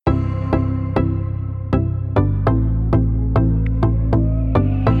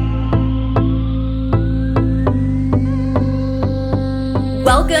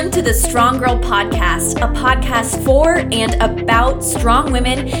Welcome to the Strong Girl Podcast, a podcast for and about strong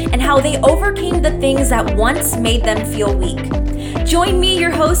women and how they overcame the things that once made them feel weak. Join me, your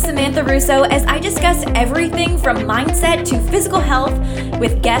host, Samantha Russo, as I discuss everything from mindset to physical health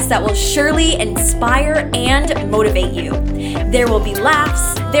with guests that will surely inspire and motivate you. There will be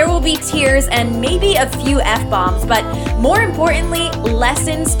laughs, there will be tears, and maybe a few F-bombs, but more importantly,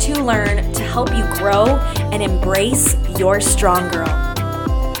 lessons to learn to help you grow and embrace your strong girl.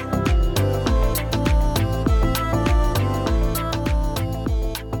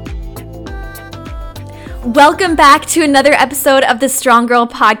 Welcome back to another episode of the Strong Girl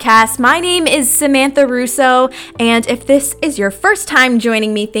Podcast. My name is Samantha Russo, and if this is your first time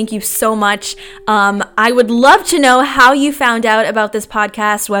joining me, thank you so much. I would love to know how you found out about this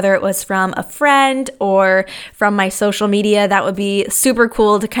podcast, whether it was from a friend or from my social media. That would be super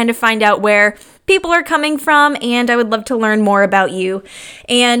cool to kind of find out where people are coming from, and I would love to learn more about you.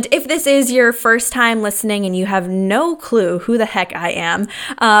 And if this is your first time listening and you have no clue who the heck I am,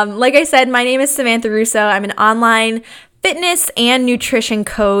 like I said, my name is Samantha Russo. I'm an online fitness and nutrition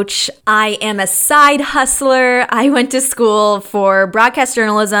coach. I am a side hustler. I went to school for broadcast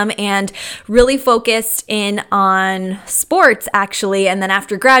journalism and really focused in on sports, actually. And then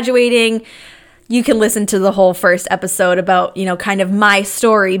after graduating, you can listen to the whole first episode about, kind of my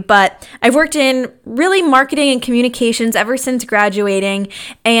story, but I've worked in really marketing and communications ever since graduating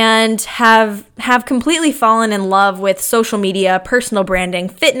and have completely fallen in love with social media, personal branding,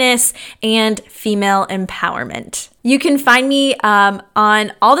 fitness, and female empowerment. You can find me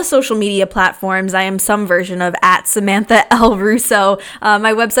on all the social media platforms. I am some version of @SamanthaLRusso.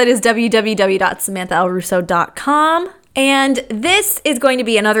 My website is www.samanthaalrusso.com. And this is going to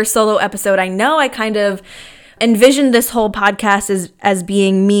be another solo episode. I know I kind of envisioned this whole podcast as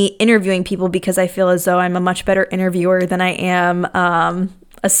being me interviewing people because I feel as though I'm a much better interviewer than I am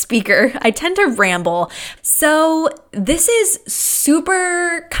a speaker. I tend to ramble. So this is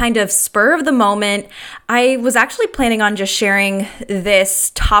super kind of spur of the moment. I was actually planning on just sharing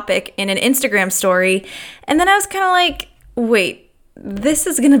this topic in an Instagram story. And then I was kind of like, wait, this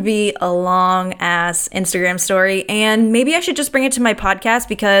is going to be a long ass Instagram story, and maybe I should just bring it to my podcast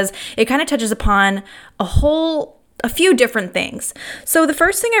because it kind of touches upon a few different things. So the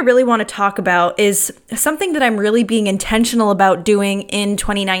first thing I really want to talk about is something that I'm really being intentional about doing in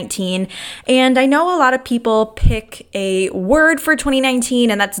 2019. And I know a lot of people pick a word for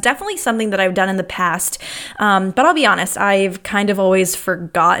 2019, and that's definitely something that I've done in the past. But I'll be honest, I've kind of always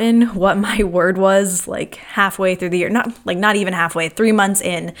forgotten what my word was like halfway through the year. Not even halfway, 3 months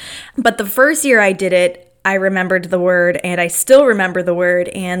in. But the first year I did it, I remembered the word, and I still remember the word,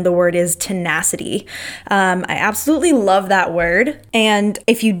 and the word is tenacity. I absolutely love that word. And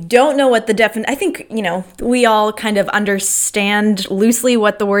if you don't know what I think, we all kind of understand loosely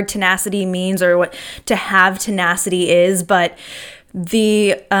what the word tenacity means or what to have tenacity is, but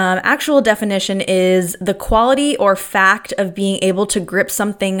the actual definition is the quality or fact of being able to grip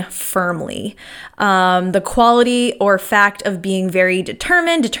something firmly. The quality or fact of being very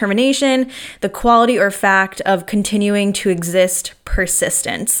determination, the quality or fact of continuing to exist,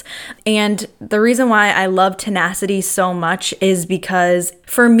 persistence. And the reason why I love tenacity so much is because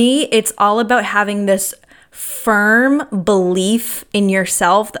for me, it's all about having this firm belief in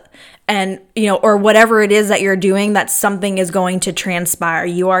yourself and, or whatever it is that you're doing, that something is going to transpire.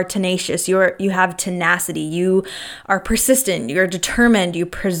 You are tenacious. You have tenacity. You are persistent. You're determined. You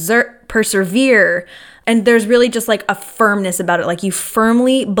persevere. And there's really just like a firmness about it. Like you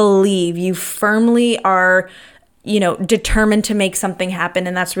firmly believe. You firmly are, determined to make something happen.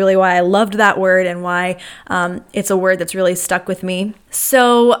 And that's really why I loved that word and why it's a word that's really stuck with me.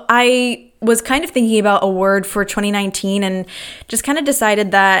 So I was kind of thinking about a word for 2019 and just kind of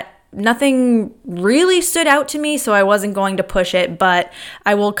decided that nothing really stood out to me, so I wasn't going to push it, but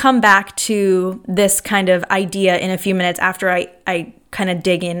I will come back to this kind of idea in a few minutes after I kind of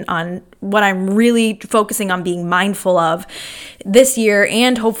dig in on what I'm really focusing on being mindful of this year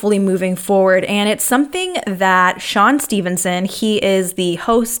and hopefully moving forward. And it's something that Shawn Stevenson, he is the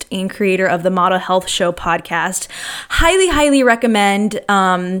host and creator of the Model Health Show podcast, highly recommend.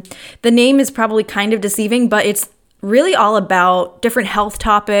 The name is probably kind of deceiving, but it's really all about different health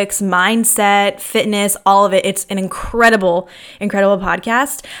topics, mindset, fitness, all of it. It's an incredible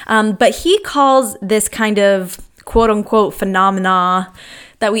podcast. But he calls this kind of quote unquote phenomena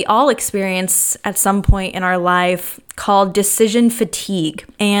that we all experience at some point in our life called decision fatigue.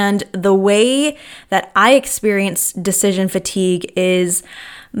 And the way that I experience decision fatigue is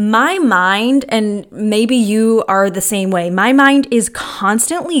My mind, and maybe you are the same way, my mind is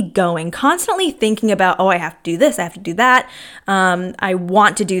constantly going, constantly thinking about, oh, I have to do this, I have to do that. I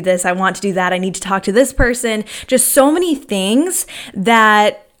want to do this, I want to do that. I need to talk to this person. Just so many things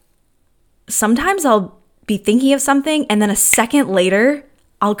that sometimes I'll be thinking of something and then a second later,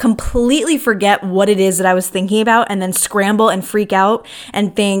 I'll completely forget what it is that I was thinking about and then scramble and freak out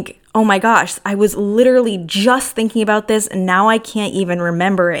and think, oh my gosh, I was literally just thinking about this and now I can't even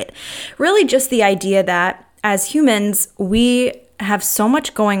remember it. Really just the idea that as humans, we have so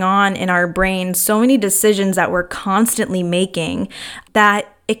much going on in our brain, so many decisions that we're constantly making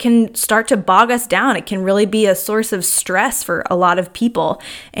that it can start to bog us down. It can really be a source of stress for a lot of people,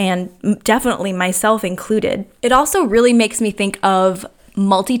 and definitely myself included. It also really makes me think of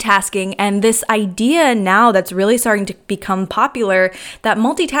multitasking and this idea now that's really starting to become popular that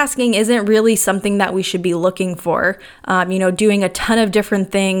multitasking isn't really something that we should be looking for. Doing a ton of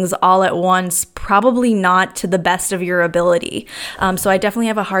different things all at once, probably not to the best of your ability. So I definitely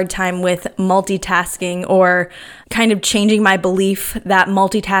have a hard time with multitasking, or kind of changing my belief that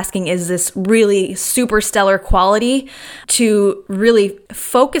multitasking is this really super stellar quality to really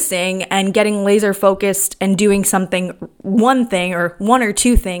focusing and getting laser focused and doing one thing or one or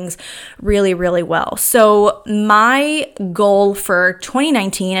two things really, really well. So my goal for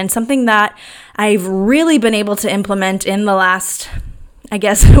 2019, and something that I've really been able to implement in the last, I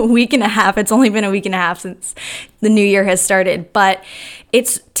guess, a week and a half. It's only been a week and a half since the new year has started, but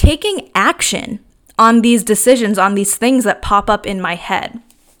it's taking action on these decisions, on these things that pop up in my head.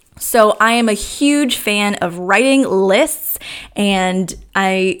 So I am a huge fan of writing lists, and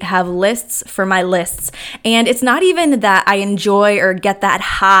I have lists for my lists. And it's not even that I enjoy or get that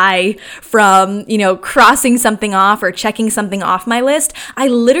high from, crossing something off or checking something off my list. I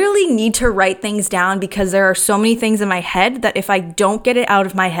literally need to write things down because there are so many things in my head that if I don't get it out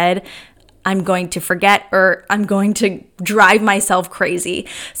of my head, I'm going to forget, or I'm going to drive myself crazy.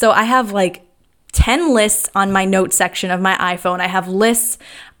 So I have 10 lists on my notes section of my iPhone. I have lists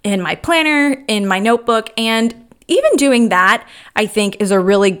in my planner, in my notebook, and even doing that, I think, is a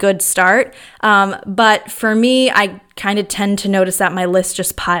really good start. But for me, I kind of tend to notice that my lists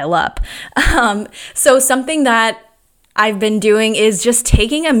just pile up. So something that I've been doing is just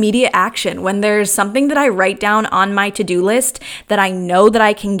taking immediate action. When there's something that I write down on my to-do list that I know that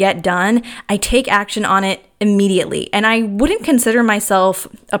I can get done, I take action on it immediately. And I wouldn't consider myself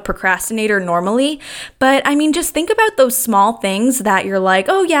a procrastinator normally, but just think about those small things that you're like,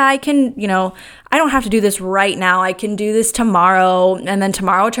 oh yeah, I can, I don't have to do this right now. I can do this tomorrow. And then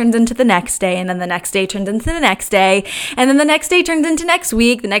tomorrow turns into the next day. And then the next day turns into the next day. And then the next day turns into next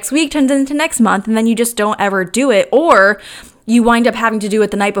week. The next week turns into next month. And then you just don't ever do it. Or you wind up having to do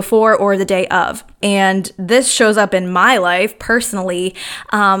it the night before or the day of. And this shows up in my life personally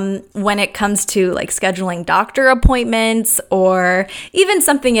when it comes to scheduling doctor appointments, or even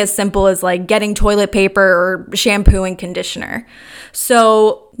something as simple as getting toilet paper or shampoo and conditioner.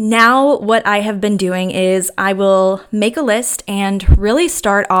 So now what I have been doing is I will make a list and really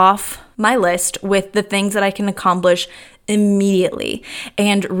start off my list with the things that I can accomplish immediately,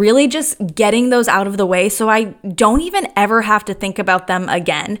 and really just getting those out of the way so I don't even ever have to think about them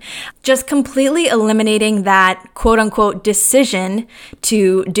again. Just completely eliminating that quote unquote decision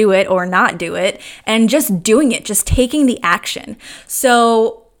to do it or not do it, and just doing it, just taking the action.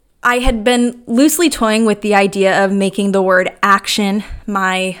 So I had been loosely toying with the idea of making the word action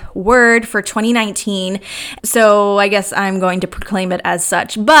my word for 2019. So I guess I'm going to proclaim it as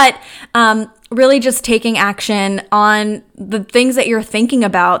such. But really just taking action on the things that you're thinking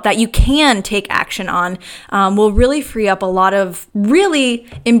about that you can take action on will really free up a lot of really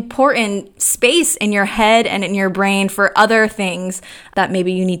important space in your head and in your brain for other things that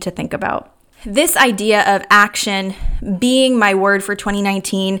maybe you need to think about. This idea of action being my word for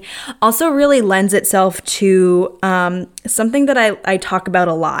 2019 also really lends itself to something that I talk about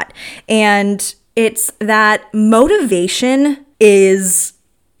a lot. And it's that motivation is,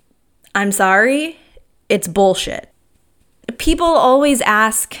 I'm sorry, it's bullshit. People always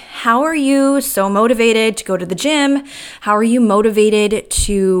ask, how are you so motivated to go to the gym? How are you motivated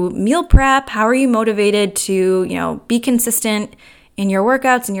to meal prep? How are you motivated to, be consistent in your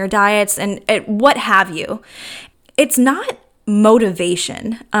workouts and your diets and what have you? It's not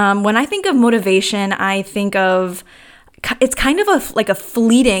motivation. When I think of motivation, I think of it's kind of a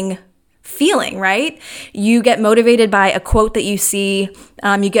fleeting feeling, right? You get motivated by a quote that you see.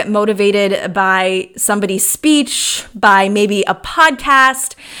 You get motivated by somebody's speech, by maybe a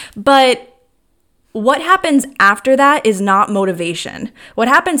podcast, but what happens after that is not motivation. What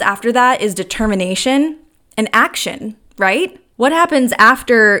happens after that is determination and action, right? What happens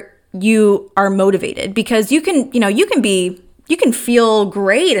after you are motivated? Because you can feel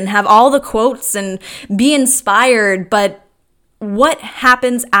great and have all the quotes and be inspired, but what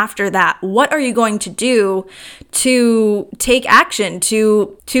happens after that? What are you going to do to take action,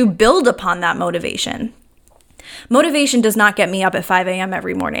 to build upon that motivation? Motivation does not get me up at 5 a.m.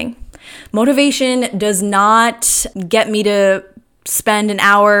 every morning. Motivation does not get me to spend an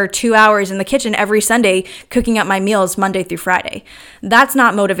hour, 2 hours in the kitchen every Sunday cooking up my meals Monday through Friday. That's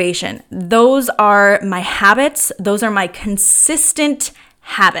not motivation. Those are my habits. Those are my consistent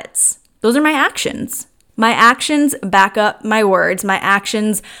habits. Those are my actions. My actions back up my words. My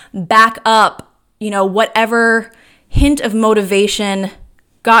actions back up, whatever hint of motivation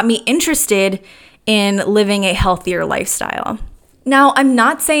got me interested in living a healthier lifestyle. Now, I'm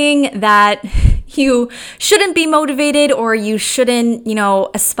not saying that you shouldn't be motivated or you shouldn't,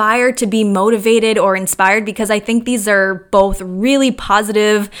 aspire to be motivated or inspired, because I think these are both really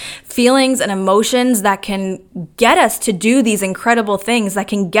positive feelings and emotions that can get us to do these incredible things, that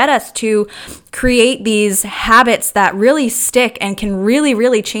can get us to create these habits that really stick and can really,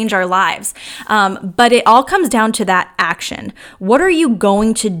 really change our lives. But it all comes down to that action. What are you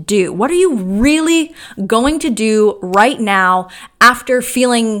going to do? What are you really going to do right now after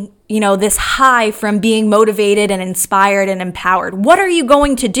feeling this high from being motivated and inspired and empowered? What are you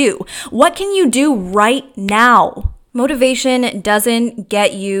going to do? What can you do right now? Motivation doesn't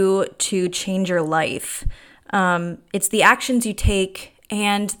get you to change your life. It's the actions you take,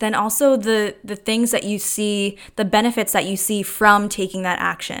 and then also the things that you see, the benefits that you see from taking that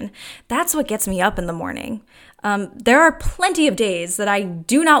action. That's what gets me up in the morning. There are plenty of days that I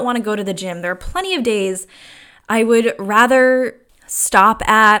do not want to go to the gym. There are plenty of days I would rather stop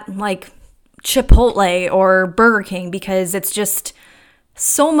at like Chipotle or Burger King because it's just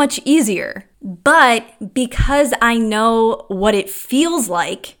so much easier. But because I know what it feels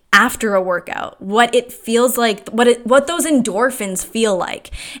like after a workout, what it feels like, what those endorphins feel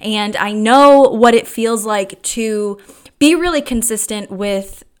like, and I know what it feels like to be really consistent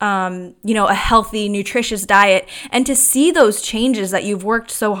with a healthy, nutritious diet, and to see those changes that you've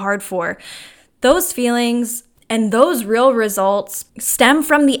worked so hard for. Those feelings and those real results stem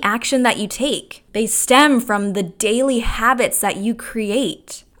from the action that you take. They stem from the daily habits that you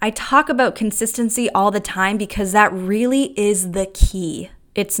create. I talk about consistency all the time because that really is the key.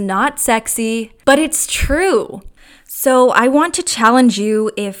 It's not sexy, but it's true. So I want to challenge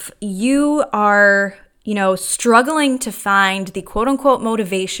you, if you are, struggling to find the quote unquote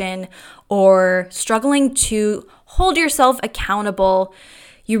motivation or struggling to hold yourself accountable,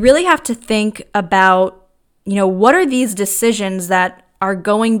 you really have to think about what are these decisions that are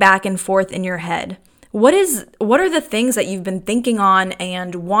going back and forth in your head? What are the things that you've been thinking on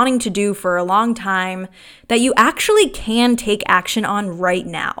and wanting to do for a long time that you actually can take action on right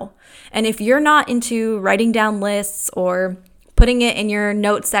now? And if you're not into writing down lists or putting it in your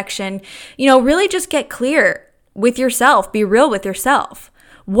notes section, really just get clear with yourself. Be real with yourself.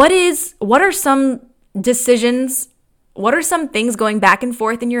 What are some decisions? What are some things going back and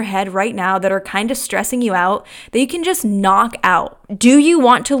forth in your head right now that are kind of stressing you out that you can just knock out? Do you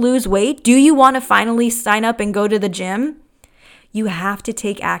want to lose weight? Do you want to finally sign up and go to the gym? You have to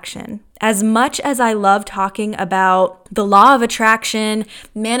take action. As much as I love talking about the law of attraction,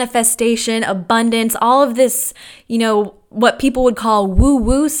 manifestation, abundance, all of this, what people would call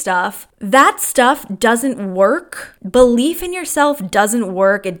woo-woo stuff, that stuff doesn't work. Belief in yourself doesn't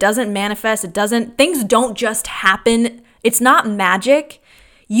work. It doesn't manifest. Things don't just happen. It's not magic.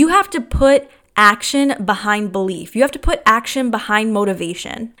 You have to put action behind belief. You have to put action behind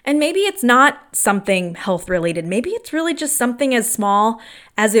motivation. And maybe it's not something health related. Maybe it's really just something as small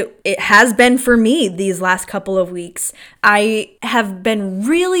as it has been for me these last couple of weeks. I have been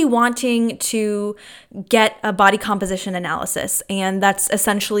really wanting to get a body composition analysis. And that's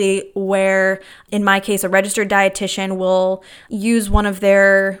essentially where, in my case, a registered dietitian will use one of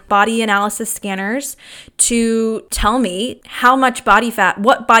their body analysis scanners to tell me how much body fat,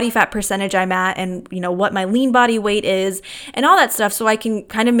 what body fat percentage I'm at, and what my lean body weight is and all that stuff, so I can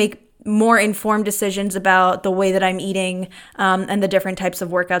kind of make more informed decisions about the way that I'm eating and the different types of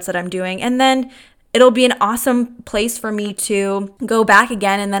workouts that I'm doing. And then it'll be an awesome place for me to go back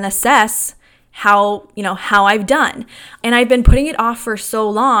again and then assess how I've done. And I've been putting it off for so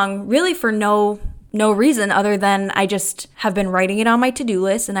long, really for no reason other than I just have been writing it on my to-do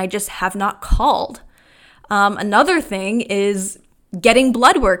list and I just have not called. Another thing is getting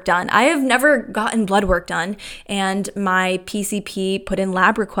blood work done. I have never gotten blood work done, and my PCP put in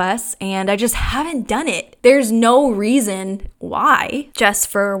lab requests and I just haven't done it. There's no reason why. Just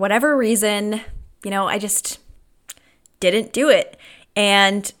for whatever reason, didn't do it.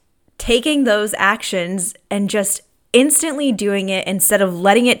 And taking those actions and just instantly doing it instead of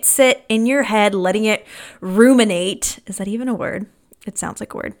letting it sit in your head, letting it ruminate. Is that even a word? It sounds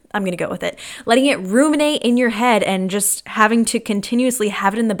like a word. I'm going to go with it. Letting it ruminate in your head and just having to continuously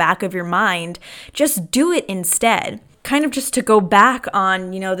have it in the back of your mind. Just do it instead. Kind of just to go back on,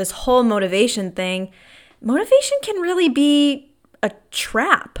 this whole motivation thing. Motivation can really be a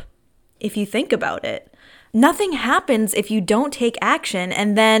trap if you think about it. Nothing happens if you don't take action,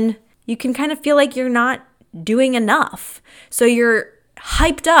 and then you can kind of feel like you're not doing enough. So you're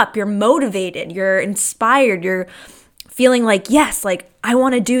hyped up, you're motivated, you're inspired, you're feeling like, yes, like I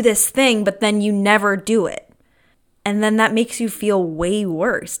want to do this thing, but then you never do it. And then that makes you feel way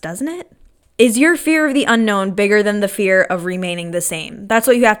worse, doesn't it? Is your fear of the unknown bigger than the fear of remaining the same? That's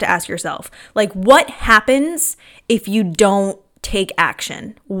what you have to ask yourself. Like, what happens if you don't take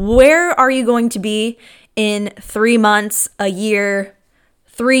action? Where are you going to be in 3 months, a year,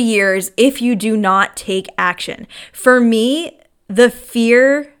 3 years if you do not take action? For me, the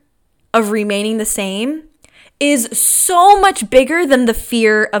fear of remaining the same is so much bigger than the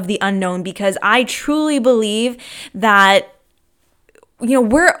fear of the unknown, because I truly believe that,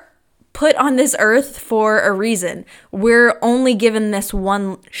 we're put on this earth for a reason. We're only given this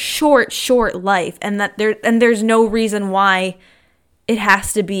one short life, and there's no reason why it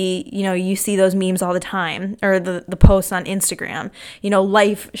has to be, you see those memes all the time, or the posts on Instagram.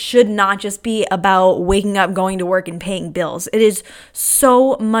 Life should not just be about waking up, going to work, and paying bills. It is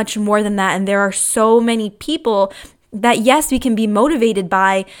so much more than that. And there are so many people that, yes, we can be motivated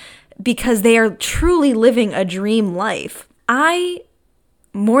by because they are truly living a dream life. I,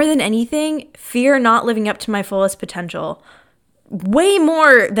 more than anything, fear not living up to my fullest potential. Way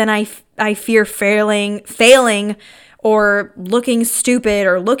more than I fear failing, or looking stupid,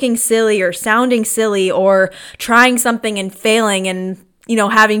 or looking silly, or sounding silly, or trying something and failing and,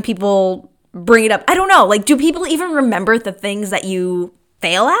 having people bring it up. I don't know. Like, do people even remember the things that you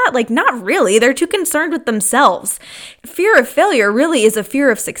fail at? Like, not really. They're too concerned with themselves. Fear of failure really is a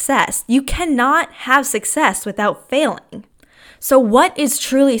fear of success. You cannot have success without failing. So what is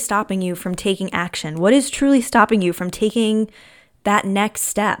truly stopping you from taking action? What is truly stopping you from taking that next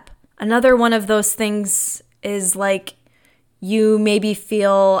step? Another one of those things is like you maybe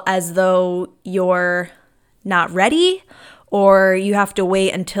feel as though you're not ready, or you have to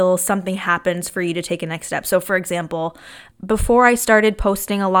wait until something happens for you to take a next step. So for example, before I started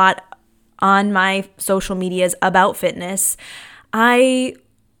posting a lot on my social medias about fitness, I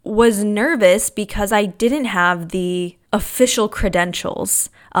was nervous because I didn't have the official credentials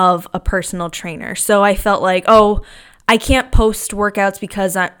of a personal trainer. So I felt like, I can't post workouts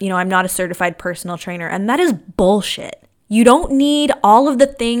because I'm not a certified personal trainer. And that is bullshit. You don't need all of the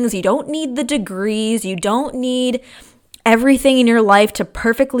things. You don't need the degrees. You don't need everything in your life to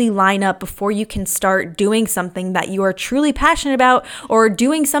perfectly line up before you can start doing something that you are truly passionate about, or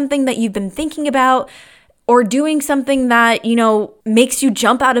doing something that you've been thinking about, or doing something that, makes you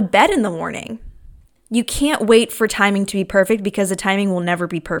jump out of bed in the morning. You can't wait for timing to be perfect, because the timing will never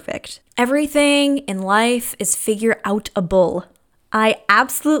be perfect. Everything in life is figure-outable. I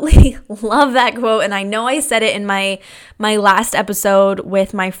absolutely love that quote, and I know I said it in my last episode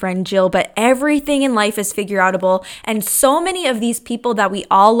with my friend Jill, but everything in life is figure-outable, and so many of these people that we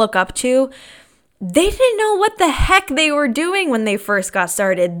all look up to, they didn't know what the heck they were doing when they first got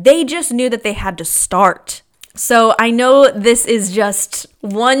started. They just knew that they had to start. So I know this is just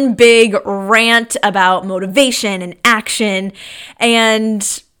one big rant about motivation and action,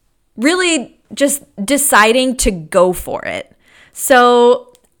 and really just deciding to go for it. So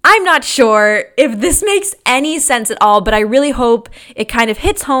I'm not sure if this makes any sense at all, but I really hope it kind of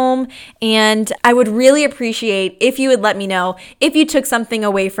hits home, and I would really appreciate if you would let me know if you took something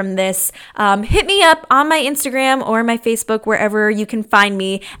away from this. Hit me up on my Instagram or my Facebook, wherever you can find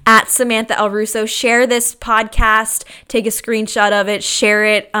me, at Samantha L. Russo. Share this podcast, take a screenshot of it, share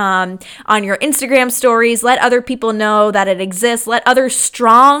it on your Instagram stories. Let other people know that it exists. Let other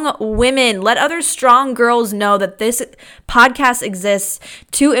strong women, let other strong girls know that this podcast exists,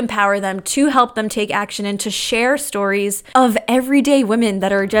 to empower them, to help them take action, and to share stories of everyday women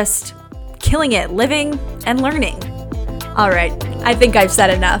that are just killing it, living and learning. All right, I think I've said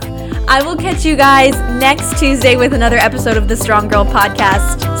enough. I will catch you guys next Tuesday with another episode of the Strong Girl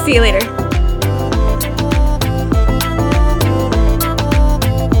Podcast. See you later.